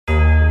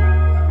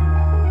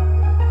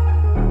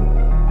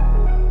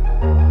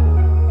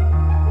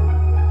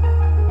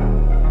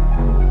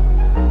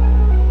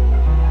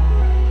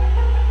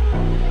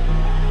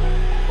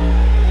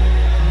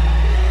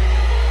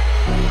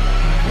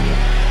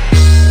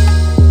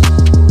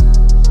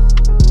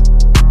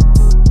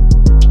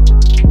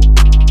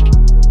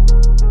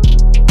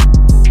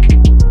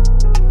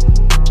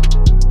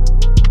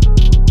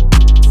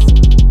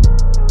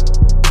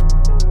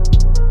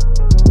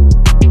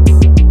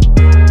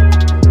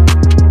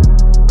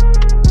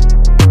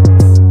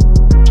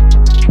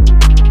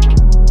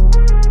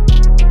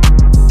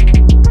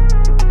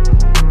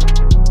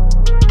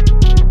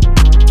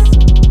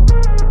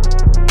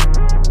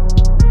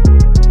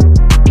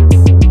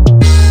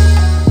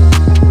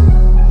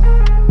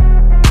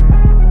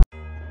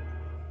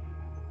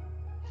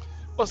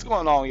What's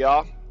going on,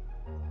 y'all?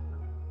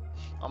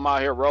 I'm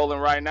out here rolling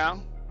right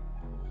now.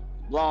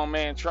 Long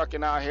man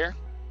trucking out here.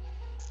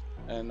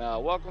 And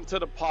welcome to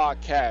the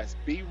podcast.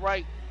 Be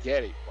right,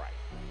 get it right.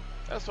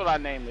 That's what I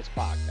named this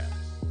podcast.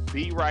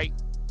 Be right,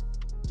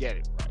 get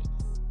it right.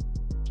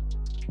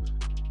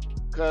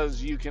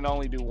 Because you can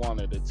only do one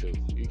of the two.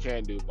 You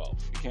can't do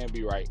both. You can't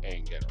be right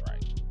and get it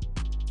right.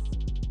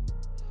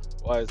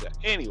 What is that?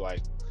 Anyway,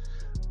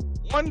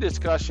 one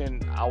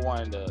discussion I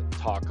wanted to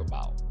talk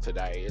about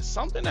today is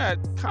something that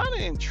kind of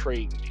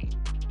intrigued me.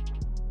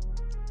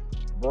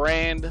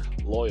 Brand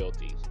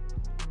loyalty.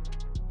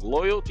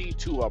 Loyalty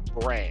to a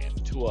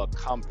brand, to a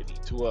company,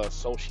 to an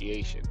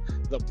association,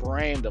 the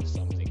brand of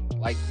something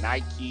like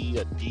Nike,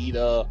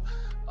 Adidas,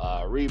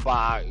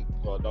 Reebok.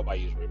 Well,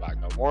 nobody uses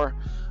Reebok no more.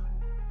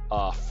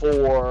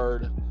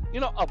 Ford,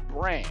 a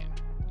brand,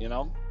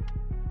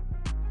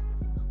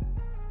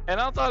 And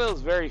I thought it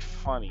was very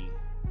funny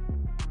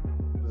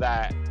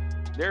that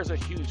there's a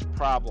huge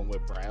problem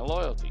with brand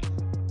loyalty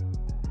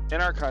in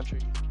our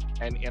country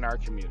and in our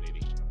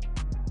community.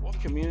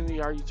 What community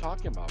are you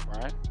talking about,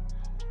 Brian?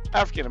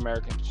 African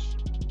Americans,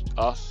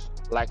 us,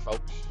 black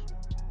folks,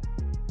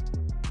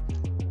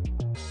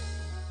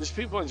 just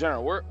people in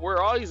general.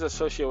 We're always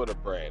associated with a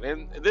brand,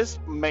 and this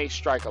may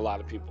strike a lot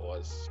of people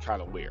as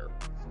kind of weird.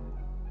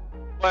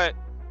 But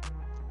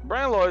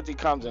brand loyalty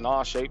comes in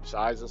all shapes,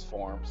 sizes,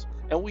 forms,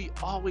 and we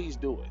always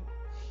do it.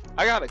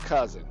 I got a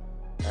cousin,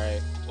 all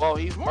right? Well,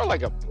 he's more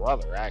like a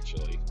brother,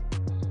 actually.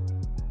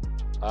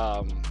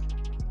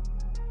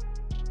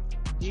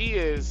 He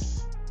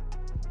is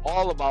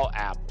all about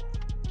Apple.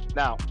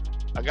 Now,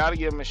 I got to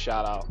give him a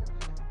shout out.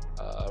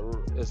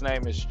 His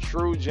name is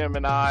True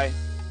Gemini.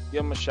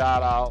 Give him a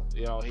shout out.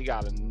 He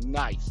got a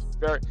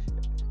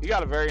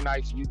very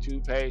nice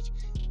YouTube page.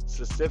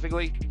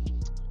 Specifically,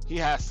 he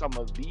has some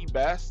of the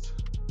best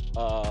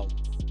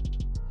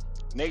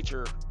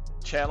nature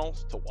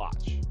channels to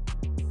watch.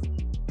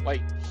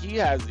 Like, he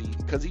has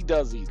because he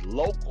does these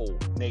local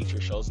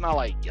nature shows. It's not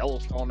like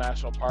Yellowstone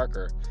National Park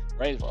or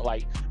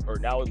rainforest, or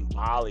now in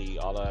Bali,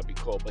 although that'd be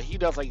cool. But he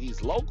does like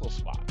these local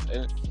spots,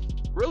 and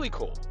really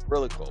cool.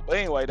 But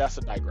anyway, that's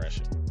a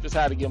digression. Just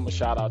had to give him a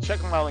shout out.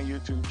 Check him out on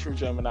YouTube, True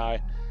Gemini,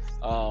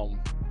 for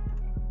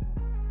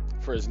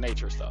his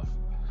nature stuff.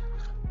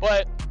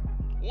 But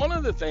one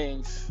of the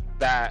things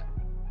that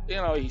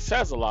he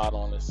says a lot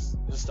on this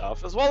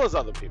stuff, as well as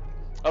other people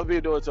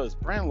do it to his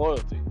brand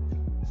loyalty.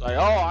 It's like,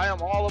 oh, I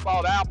am all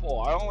about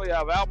Apple. I only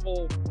have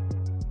Apple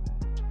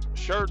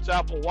shirts,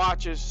 Apple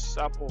watches,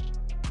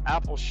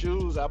 Apple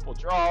shoes, Apple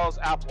drawers,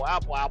 Apple. I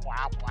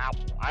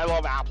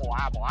love Apple.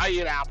 I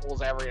eat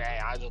apples every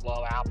day. I just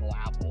love Apple.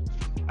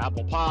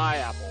 Apple pie,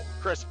 Apple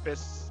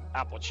Crispus,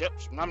 Apple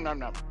chips.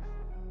 Num.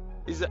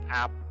 He's an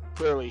app.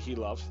 Clearly, he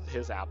loves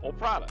his Apple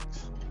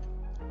products,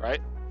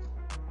 right?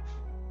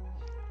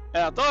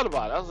 And I thought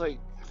about it. I was like,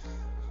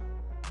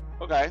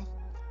 okay,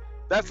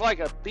 that's like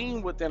a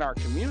theme within our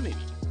community.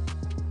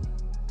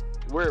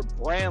 We're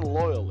brand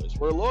loyalists.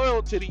 We're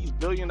loyal to these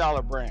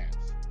billion-dollar brands,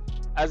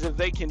 as if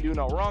they can do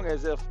no wrong,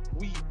 as if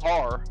we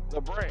are the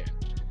brand.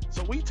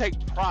 So we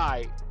take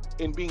pride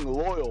in being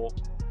loyal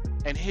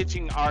and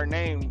hitching our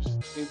names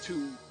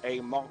into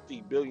a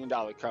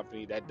multi-billion-dollar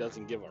company that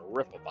doesn't give a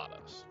rip about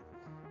us.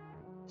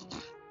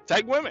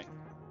 Take women,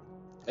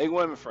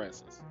 for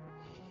instance.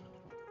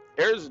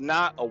 There's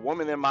not a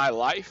woman in my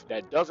life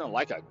that doesn't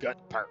like a good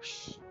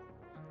purse.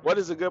 What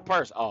is a good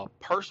purse? A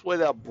purse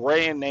with a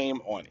brand name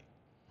on it.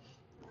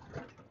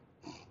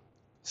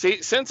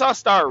 See, since I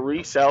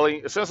started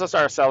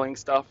selling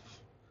stuff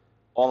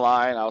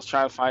online, I was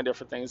trying to find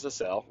different things to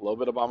sell, a little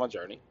bit about my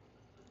journey.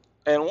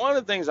 And one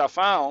of the things I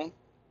found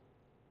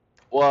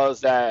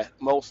was that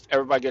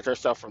everybody gets their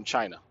stuff from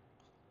China.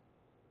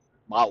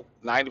 About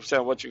 90%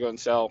 of what you're going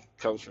to sell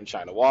comes from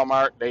China.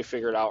 Walmart, they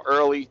figured out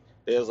early.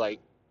 It was like,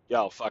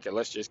 yo, fuck it,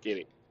 let's just get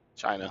it.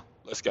 China,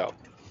 let's go.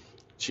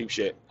 Cheap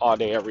shit, all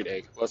day, every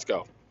day, let's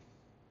go.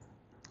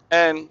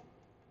 And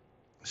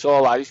so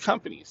a lot of these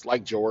companies,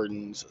 like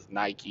Jordans,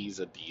 Nikes,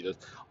 Adidas,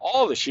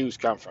 all the shoes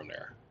come from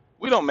there.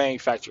 We don't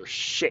manufacture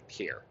shit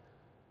here,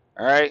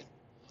 all right?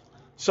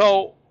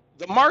 So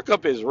the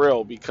markup is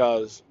real,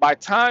 because by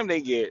the time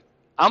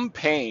I'm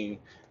paying,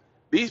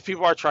 these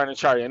people are trying to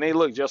charge, and they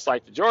look just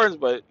like the Jordans,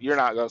 but you're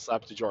not going to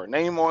slap the Jordan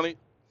name on it.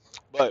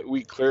 But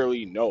we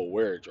clearly know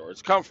where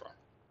Jordans come from.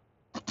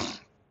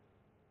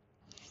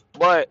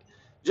 But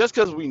just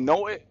because we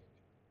know it,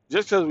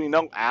 just because we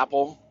know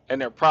Apple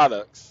and their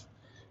products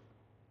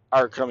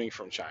are coming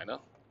from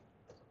China,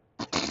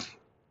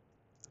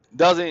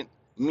 doesn't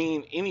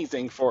mean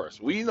anything for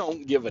us. We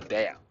don't give a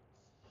damn.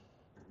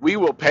 We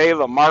will pay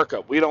the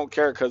markup. We don't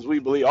care, because we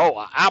believe,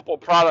 Apple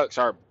products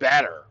are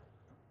better.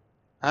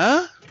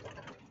 Huh?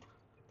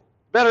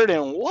 Better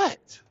than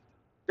what?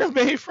 They're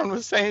made from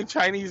the same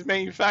Chinese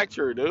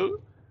manufacturer,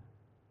 dude.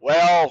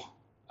 Well,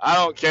 I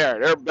don't care.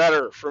 They're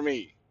better for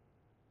me.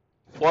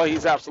 Well,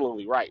 he's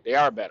absolutely right. They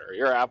are better.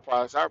 Your Apple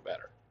products are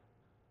better.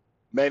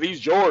 Man,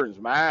 these Jordans,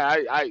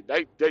 man,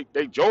 they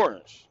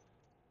Jordans.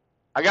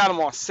 I got them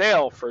on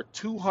sale for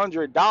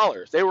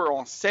 $200. They were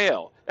on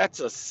sale. That's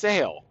a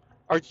sale.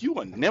 Are you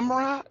a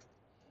Nimrod?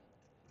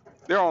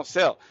 They're on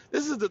sale.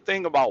 This is the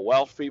thing about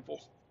wealth,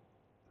 people.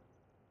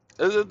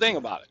 This is the thing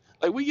about it.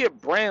 Like we get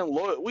brand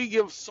loyal. We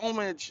give so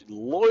much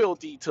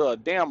loyalty to a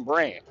damn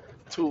brand.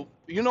 To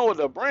you know what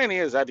the brand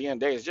is at the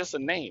end of the day? It's just a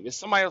name. It's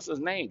somebody else's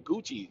name.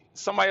 Gucci,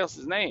 somebody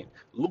else's name.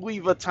 Louis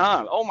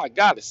Vuitton. Oh my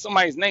God, it's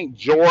somebody's name.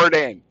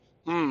 Jordan.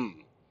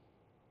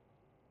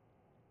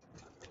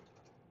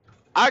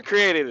 I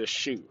created a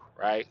shoe,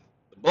 right?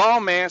 The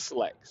Blonde Man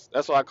Selects.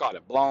 That's what I call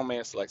it. Blonde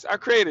Man Selects. I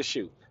created a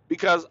shoe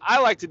because I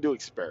like to do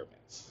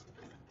experiments.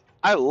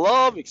 I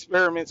love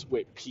experiments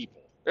with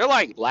people. They're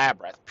like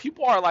lab rats.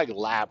 People are like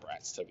lab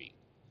rats to me.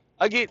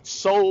 I get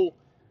so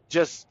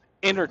just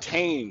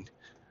entertained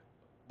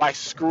by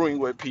screwing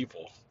with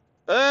people.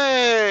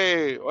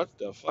 Hey, what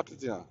the fuck is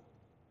that?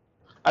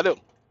 I do.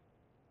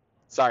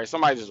 Sorry,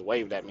 somebody just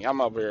waved at me. I'm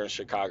over here in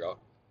Chicago.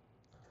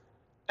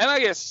 And I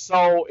get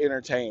so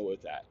entertained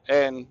with that.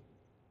 And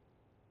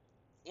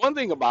one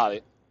thing about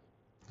it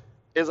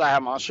is I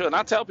have my own shoe. And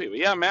I tell people,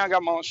 yeah, man, I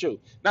got my own shoe.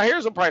 Now,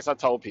 here's the price I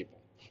told people.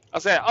 I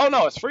said, oh,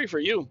 no, it's free for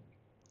you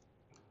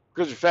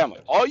because you're family.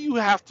 All you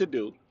have to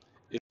do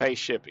is pay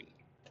shipping.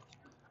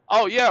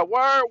 Oh, yeah,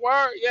 word,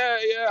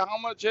 yeah, how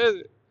much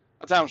is it?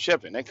 I tell them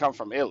shipping. They come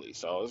from Italy,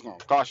 so it's going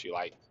to cost you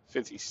like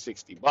 50,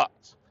 60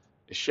 bucks.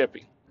 It's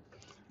shipping.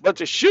 But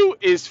the shoe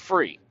is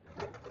free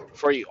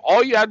for you.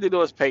 All you have to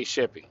do is pay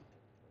shipping.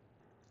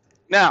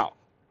 Now,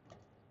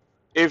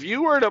 if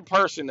you were the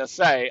person to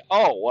say,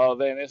 oh, well,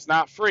 then it's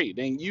not free,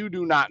 then you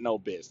do not know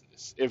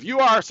business. If you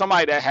are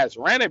somebody that has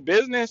ran a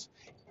business,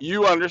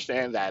 you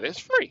understand that it's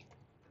free.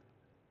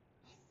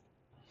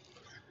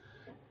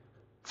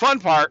 Fun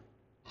part,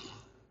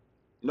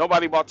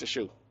 nobody bought the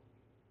shoe.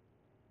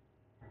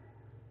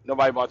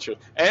 Nobody bought the shoe.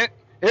 And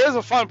here's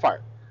the fun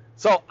part.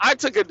 So I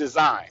took a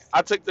design.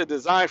 I took the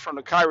design from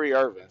the Kyrie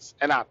Irvings,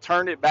 and I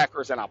turned it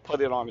backwards, and I put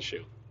it on the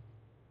shoe.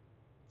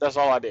 That's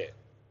all I did.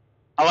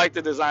 I like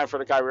the design for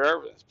the Kyrie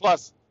Irvings.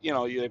 Plus, you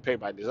know, they pay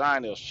by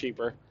design. It was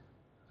cheaper.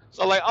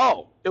 So like,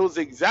 oh, it was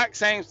the exact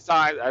same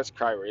size as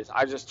Kyrie's.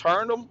 I just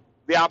turned them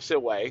the opposite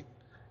way,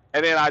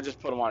 and then I just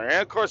put them on there.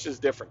 And of course, it's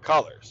different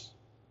colors.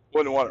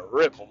 Wouldn't want to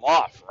rip them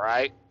off,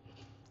 right?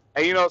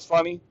 And you know what's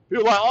funny?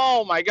 People are like,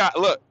 oh my God,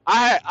 look,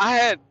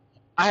 I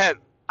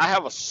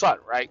have a son,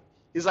 right?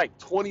 He's like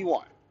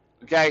 21.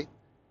 Okay,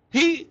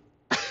 he.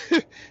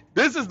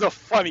 This is the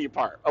funny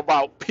part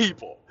about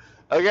people.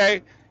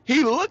 Okay,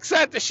 he looks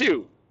at the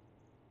shoe.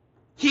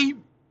 He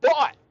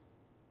bought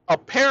a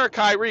pair of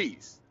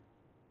Kyrie's.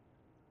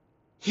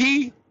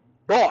 He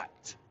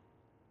bought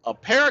a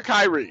pair of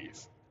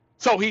Kyrie's.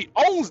 So he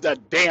owns the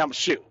damn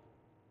shoe.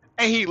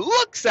 And he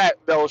looks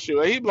at those shoes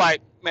and he's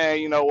like, man,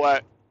 you know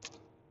what?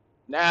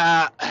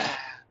 Nah,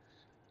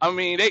 I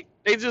mean,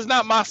 they just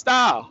not my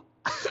style.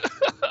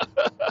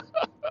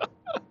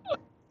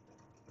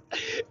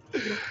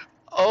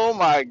 Oh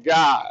my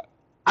God.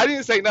 I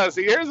didn't say nothing.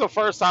 See, here's the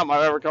first time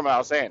I've ever come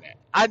out saying that.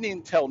 I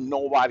didn't tell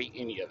nobody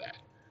any of that.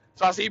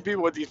 So I see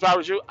people with these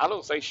flower shoes, I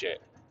don't say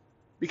shit.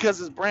 Because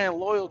it's brand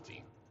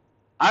loyalty.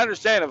 I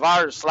understand if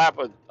I were to slap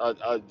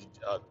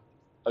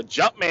a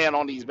jump man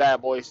on these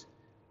bad boys,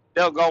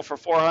 they'll go for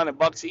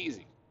 $400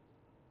 easy.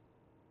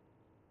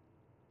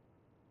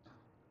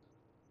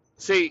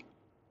 See,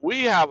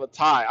 we have a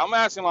tie. I'm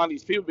asking all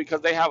these people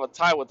because they have a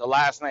tie with the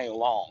last name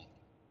Long.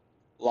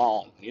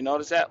 Long. You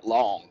notice that?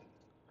 Long.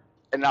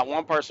 And not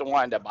one person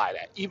wanted to buy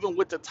that, even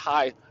with the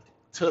tie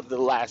to the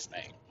last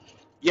name.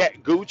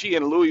 Yet Gucci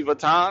and Louis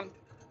Vuitton,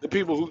 the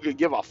people who could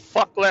give a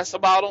fuck less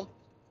about them,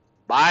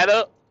 buy it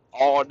up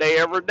all day,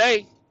 every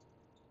day.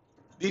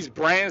 These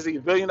brands,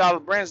 these billion-dollar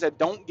brands that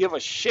don't give a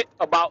shit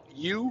about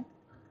you,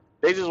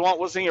 they just want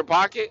what's in your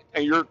pocket,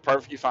 and you're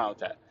perfectly fine with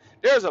that.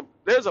 There's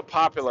a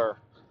popular.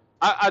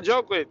 I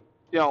joke with,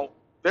 you know,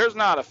 there's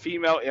not a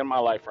female in my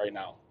life right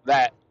now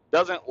that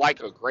doesn't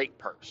like a great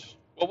purse.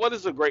 Well, what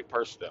is a great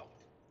purse though?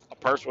 A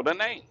purse with a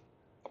name,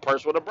 a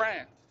purse with a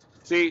brand.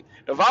 See,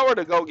 if I were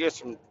to go get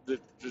some the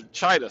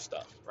China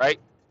stuff, right,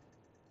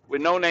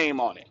 with no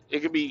name on it, it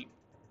could be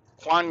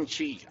Quan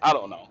Chi, I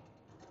don't know.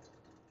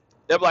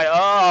 They'll be like,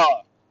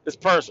 oh, this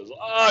purse is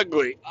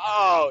ugly.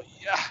 Oh,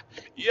 yeah,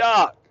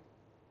 yuck.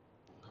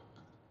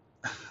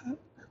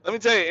 Let me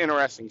tell you an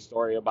interesting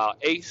story about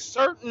a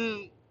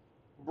certain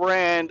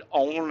brand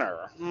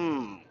owner.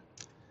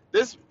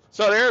 There's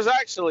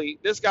actually,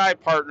 this guy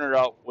partnered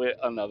up with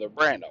another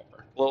brand owner.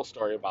 Little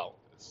story about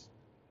this.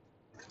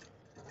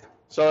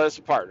 So it's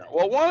a partner.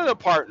 Well, one of the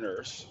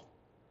partners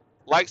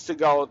likes to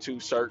go to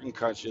certain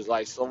countries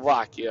like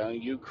Slovakia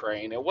and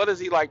Ukraine. And what does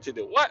he like to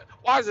do?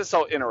 Why is it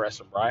so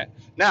interesting, Brian?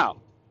 Now,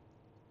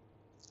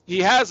 he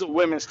has a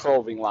women's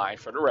clothing line,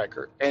 for the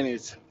record, and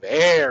it's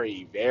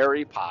very,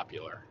 very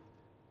popular.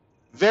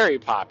 Very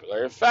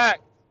popular. In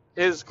fact,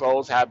 his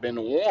clothes have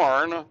been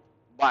worn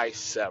by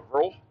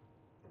several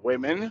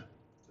women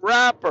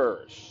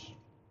rappers,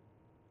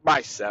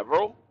 by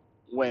several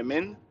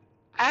women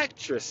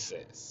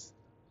actresses.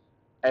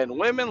 And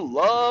women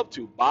love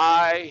to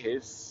buy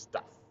his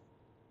stuff.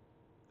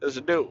 There's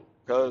a dude.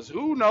 Because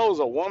who knows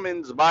a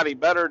woman's body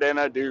better than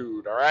a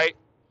dude, all right?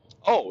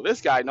 Oh,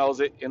 this guy knows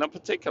it in a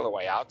particular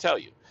way. I'll tell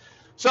you.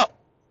 So,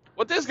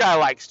 what this guy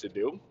likes to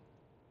do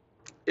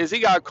is he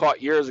got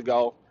caught years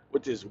ago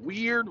with this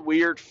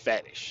weird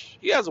fetish.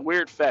 He has a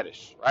weird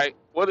fetish, right?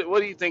 What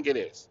do you think it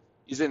is?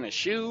 He's into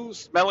shoes,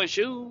 smelling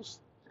shoes.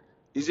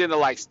 He's into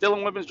like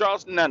stealing women's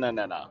drawers. No, no,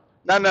 no, no.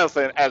 Not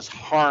nothing as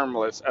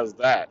harmless as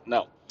that.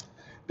 No.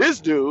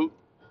 This dude,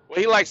 what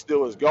he likes to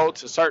do is go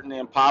to certain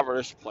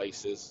impoverished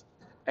places,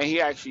 and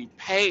he actually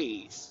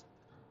pays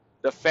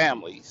the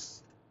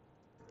families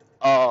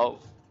of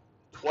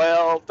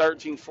 12,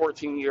 13,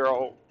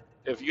 14-year-old.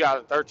 If you got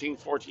a 13,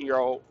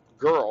 14-year-old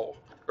girl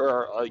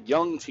or a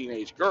young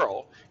teenage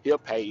girl, he'll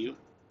pay you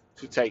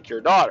to take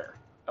your daughter.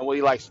 And what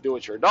he likes to do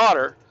with your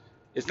daughter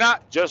is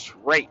not just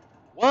rape.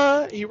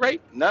 What? He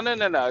raped? No, no,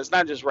 no, no. It's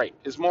not just rape.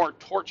 It's more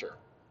torture.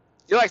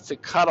 He likes to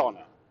cut on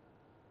her,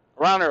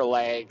 around her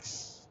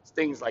legs,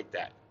 things like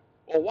that.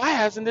 Well, why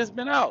hasn't this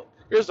been out?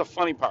 Here's the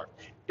funny part.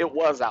 It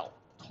was out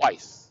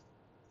twice.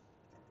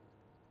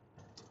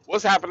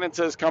 What's happening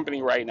to this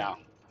company right now?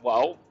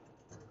 Well,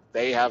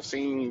 they have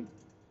seen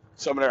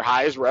some of their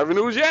highest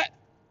revenues yet.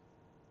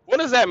 What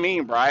does that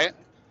mean, Brian?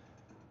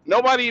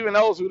 Nobody even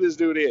knows who this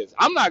dude is.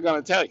 I'm not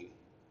going to tell you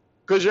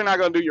because you're not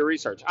going to do your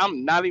research.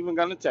 I'm not even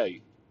going to tell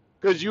you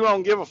because you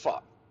don't give a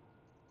fuck.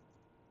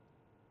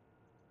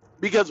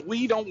 Because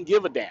we don't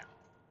give a damn.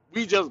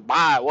 We just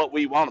buy what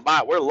we want to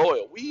buy. We're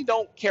loyal. We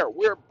don't care.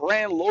 We're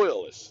brand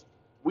loyalists.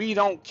 We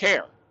don't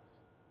care.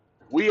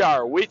 We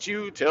are with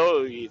you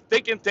till you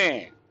thick and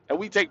thin. And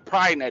we take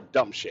pride in that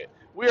dumb shit.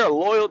 We are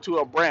loyal to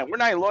a brand. We're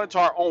not even loyal to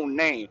our own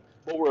name,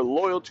 but we're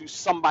loyal to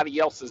somebody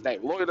else's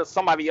name, loyal to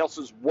somebody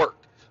else's work,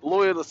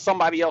 loyal to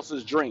somebody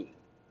else's dream.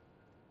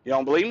 You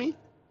don't believe me?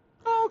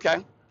 Oh, okay.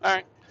 All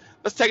right.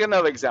 Let's take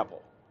another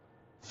example.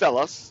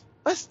 Fellas,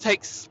 let's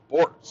take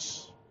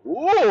sports.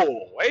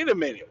 Whoa, wait a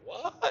minute.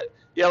 What?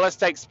 Yeah, let's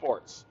take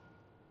sports.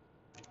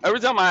 Every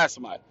time I ask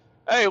somebody,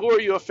 hey, who are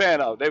you a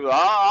fan of? They go,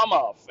 oh, I'm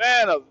a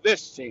fan of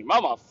this team.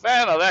 I'm a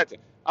fan of that team.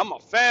 I'm a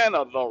fan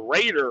of the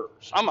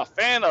Raiders. I'm a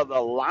fan of the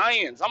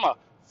Lions. I'm a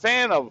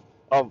fan of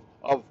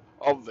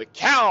the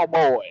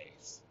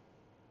Cowboys.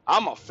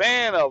 I'm a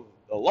fan of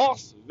the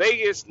Las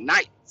Vegas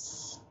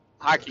Knights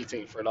hockey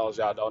team, for those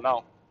y'all don't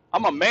know.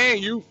 I'm a Man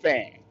U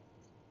fan.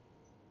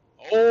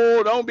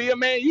 Oh, don't be a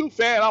Man U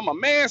fan. I'm a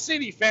Man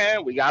City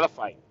fan. We got to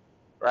fight,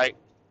 right?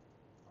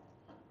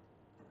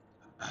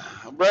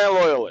 Brand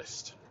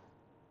loyalist.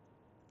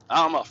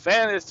 I'm a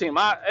fan of this team.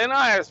 I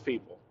ask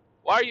people,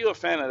 why are you a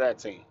fan of that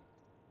team?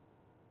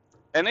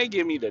 And they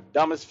give me the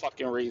dumbest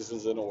fucking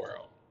reasons in the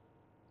world.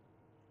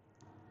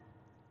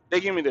 They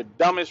give me the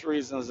dumbest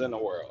reasons in the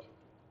world.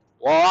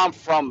 Well, I'm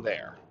from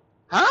there.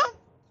 Huh?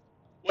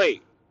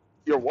 Wait,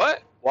 you're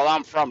what? Well,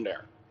 I'm from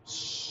there.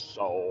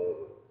 So,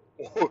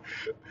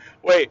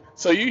 wait,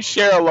 so you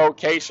share a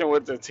location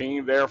with the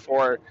team,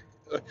 therefore,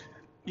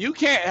 you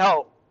can't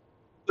help.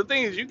 The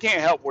thing is, you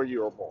can't help where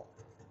you were born.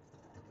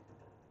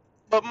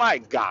 But my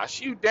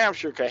gosh, you damn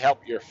sure could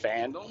help your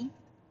fandom.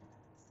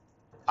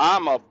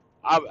 My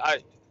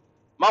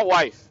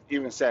wife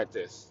even said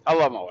this. I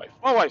love my wife.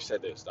 My wife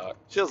said this, dog.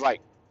 She was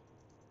like,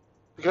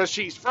 because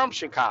she's from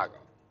Chicago.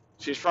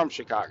 She's from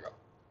Chicago.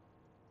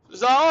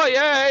 She's like, oh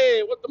yeah,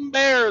 hey, what the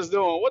Bears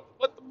doing? What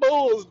the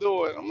Bulls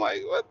doing? I'm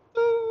like, what?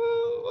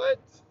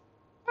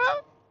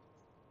 Huh?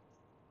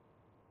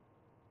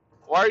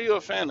 Why are you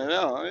a fan of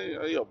them?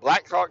 Are you a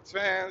Blackhawks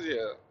fan?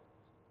 Yeah.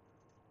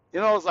 You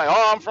know, it's like,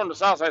 oh, I'm from the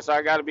South Side, so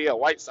I got to be a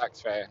White Sox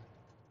fan.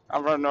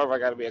 I'm from the North, I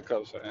got to be a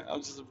Cubs fan.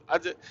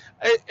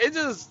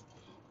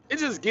 It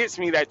just gets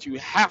me that you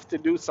have to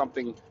do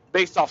something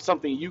based off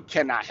something you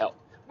cannot help.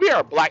 We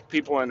are black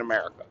people in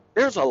America.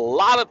 There's a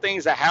lot of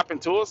things that happen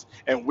to us,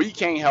 and we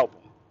can't help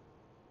them.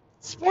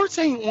 Sports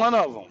ain't one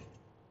of them.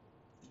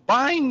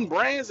 Buying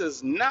brands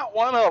is not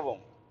one of them.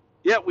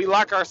 Yet we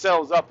lock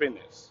ourselves up in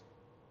this.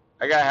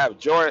 I gotta have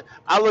Jordan.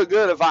 I look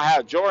good if I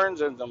have Jordans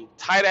and some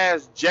tight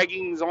ass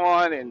jeggings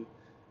on, and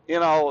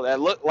that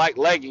look like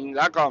leggings.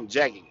 I call them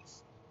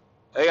jeggings.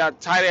 They got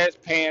tight ass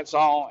pants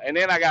on, and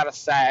then I got a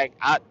sag.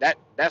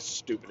 That's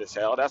stupid as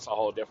hell. That's a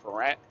whole different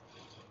rant.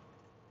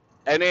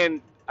 And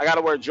then I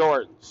gotta wear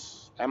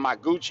Jordans and my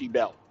Gucci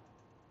belt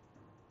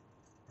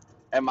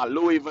and my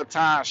Louis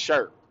Vuitton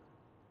shirt,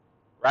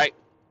 right?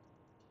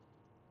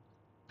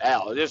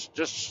 Hell, just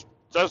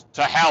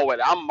to hell with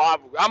it. I'm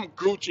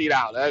Gucci'd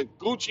out.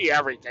 Gucci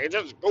everything.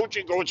 Just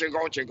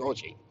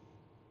Gucci.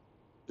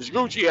 Just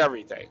Gucci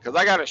everything. Because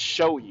I got to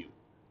show you.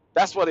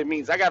 That's what it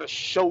means. I got to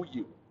show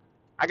you.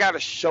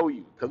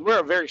 Because we're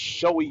a very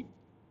showy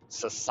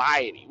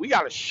society. We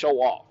got to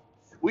show off.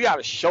 We got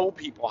to show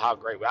people how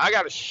great we are. I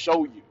got to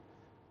show you.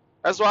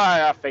 That's why I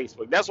have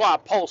Facebook. That's why I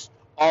post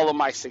all of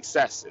my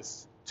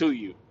successes to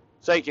you.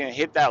 So you can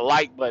hit that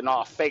like button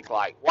off fake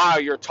like while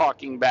you're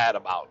talking bad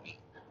about me.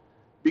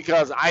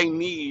 Because I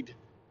need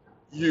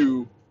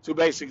you to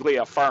basically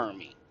affirm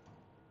me.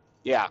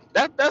 Yeah,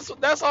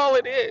 that's all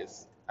it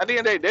is. At the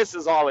end of the day, this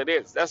is all it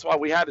is. That's why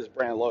we have this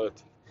brand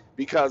loyalty.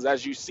 Because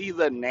as you see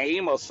the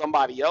name of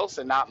somebody else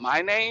and not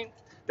my name,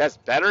 that's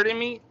better than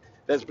me,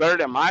 that's better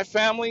than my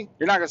family,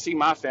 you're not gonna see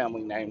my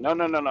family name. No,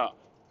 no, no, no.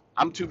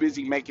 I'm too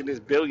busy making this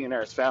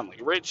billionaire's family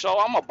rich, so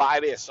I'm gonna buy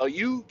this. So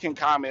you can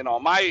comment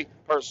on my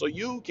person, so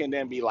you can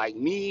then be like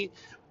me,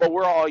 but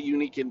we're all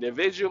unique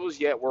individuals,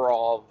 yet we're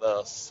all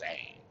the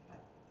same.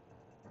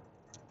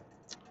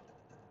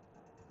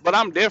 But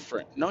I'm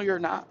different. No, you're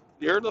not.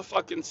 You're the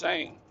fucking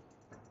same.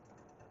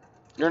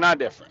 You're not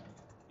different.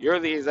 You're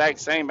the exact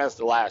same as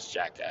the last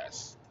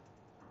jackass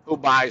who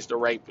buys the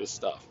rapist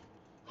stuff,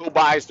 who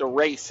buys the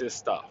racist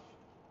stuff.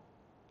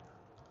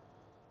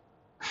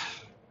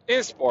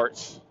 In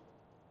sports,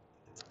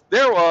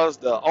 there was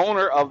the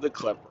owner of the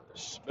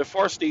Clippers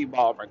before Steve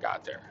Ballmer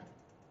got there.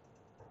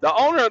 The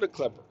owner of the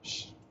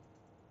Clippers,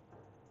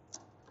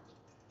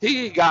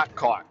 he got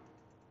caught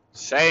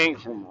saying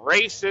some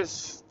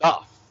racist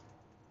stuff.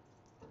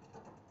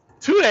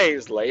 2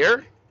 days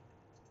later,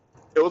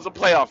 it was a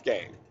playoff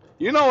game.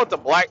 You know what the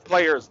black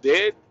players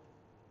did?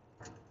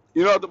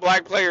 You know what the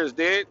black players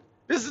did?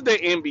 This is the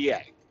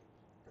NBA.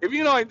 If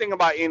you know anything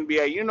about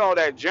NBA, you know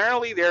that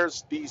generally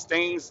there's these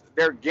things,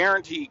 they're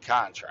guaranteed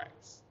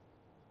contracts,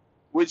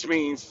 which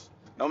means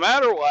no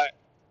matter what,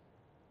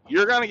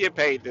 you're going to get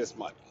paid this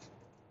money.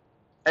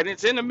 And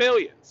it's in the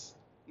millions.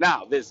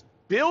 Now, this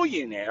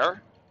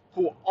billionaire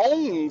who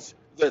owns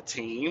the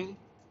team,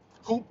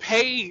 who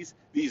pays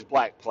these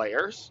black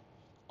players,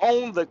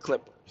 owns the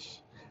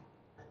Clippers.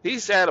 He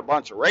said a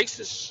bunch of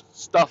racist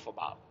stuff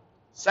about them.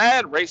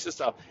 Sad racist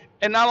stuff.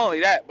 And not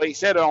only that, but he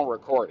said it on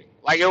recording.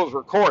 Like it was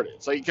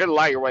recorded, so you couldn't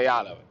lie your way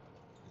out of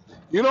it.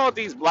 You know what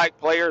these black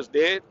players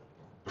did?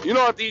 You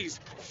know what these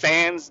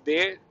fans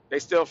did? They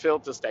still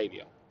filled the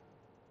stadium.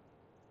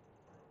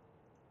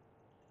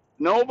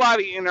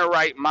 Nobody in their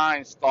right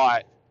minds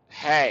thought,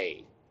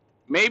 hey,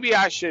 maybe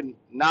I should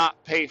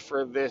not pay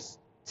for this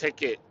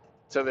ticket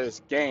to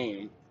this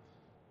game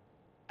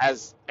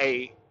as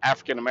a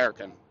African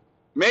American.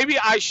 Maybe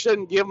I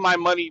shouldn't give my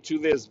money to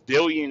this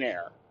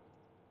billionaire.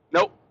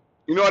 Nope.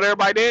 You know what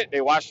everybody did? They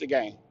watched the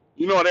game.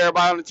 You know what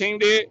everybody on the team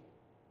did?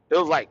 It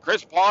was like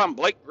Chris Paul and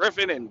Blake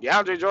Griffin and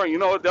DeAndre Jordan. You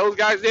know what those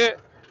guys did?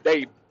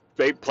 They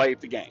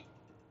played the game.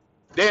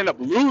 They ended up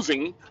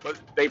losing, but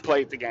they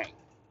played the game.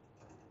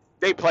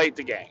 They played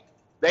the game.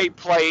 They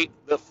played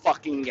the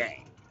fucking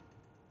game.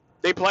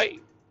 They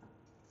played.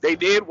 They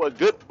did what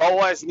good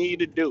boys need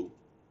to do.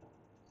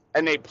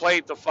 And they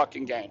played the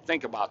fucking game.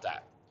 Think about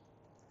that.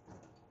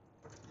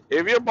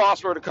 If your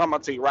boss were to come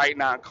up to you right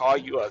now and call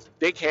you a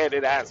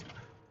dick-headed ass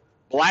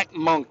black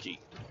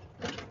monkey,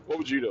 what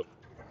would you do?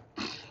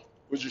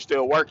 Would you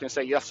still work and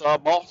say, yes, sir,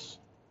 boss?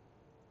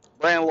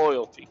 Brand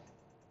loyalty.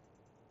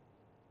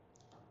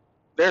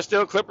 They're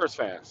still Clippers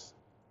fans.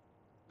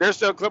 They're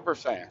still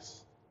Clippers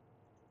fans.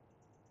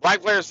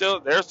 Black players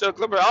they're still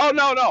Clippers. Oh,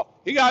 no.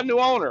 He got a new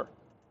owner.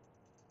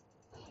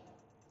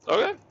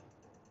 Okay.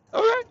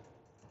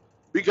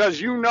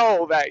 Because you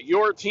know that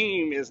your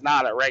team is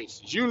not a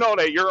racist. You know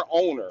that your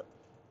owner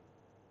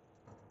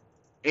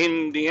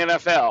in the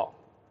NFL.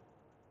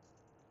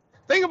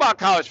 Think about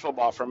college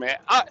football for a minute.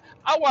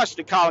 I watched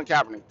the Colin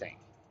Kaepernick thing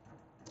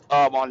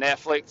on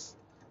Netflix,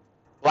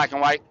 black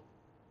and white.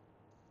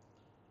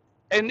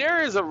 And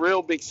there is a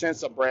real big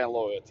sense of brand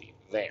loyalty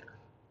there.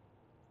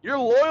 You're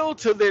loyal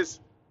to this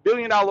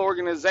billion-dollar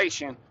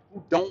organization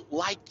who don't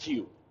like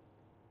you,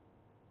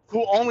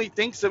 who only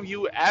thinks of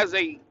you as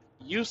a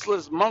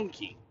useless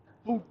monkey,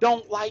 who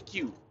don't like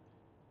you.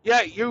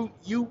 Yeah,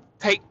 you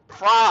take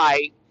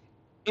pride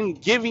in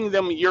giving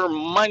them your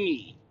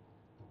money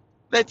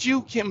that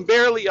you can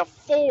barely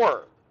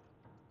afford.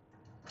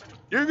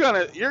 You're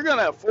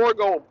gonna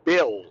forego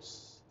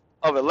bills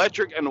of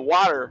electric and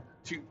water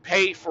to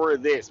pay for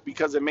this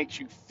because it makes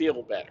you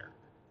feel better.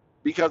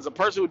 Because the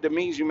person who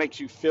demeans you makes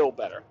you feel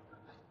better.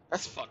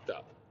 That's fucked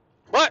up.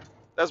 But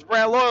that's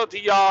brand loyalty,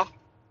 y'all.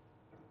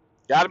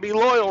 Gotta be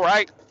loyal,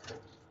 right?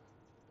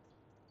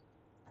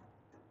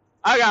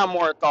 I got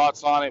more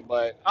thoughts on it,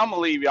 but I'm going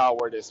to leave y'all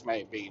where this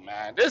may be,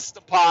 man. This is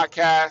the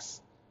podcast.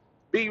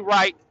 Be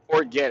right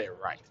or get it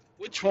right.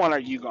 Which one are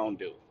you going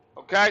to do?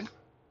 Okay?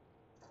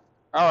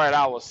 All right,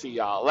 I will see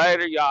y'all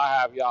later. Y'all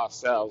have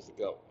yourselves a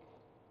good one.